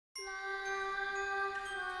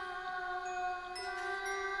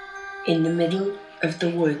In the middle of the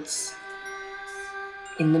woods,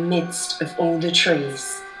 in the midst of all the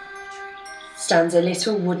trees, stands a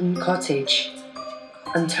little wooden cottage,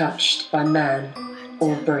 untouched by man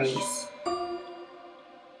or breeze.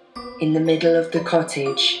 In the middle of the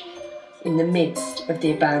cottage, in the midst of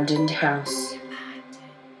the abandoned house,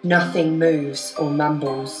 nothing moves or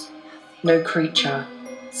mumbles, no creature,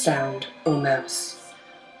 sound or mouse.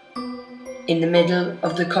 In the middle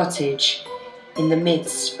of the cottage, in the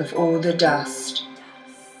midst of all the dust,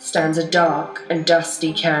 stands a dark and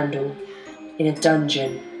dusty candle in a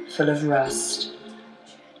dungeon full of rust.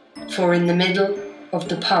 For in the middle of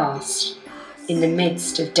the past, in the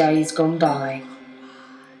midst of days gone by,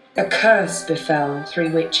 a curse befell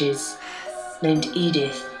 3 witches named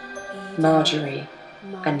Edith, Marjorie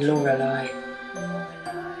and Lorelei.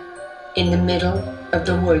 In the middle of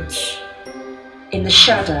the woods, in the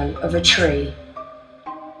shadow of a tree,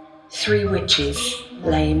 3 witches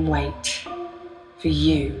lay in wait for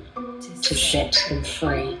you to set them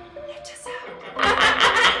free.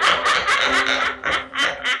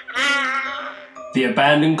 The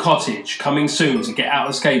Abandoned Cottage, coming soon to get out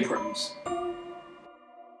escape rooms.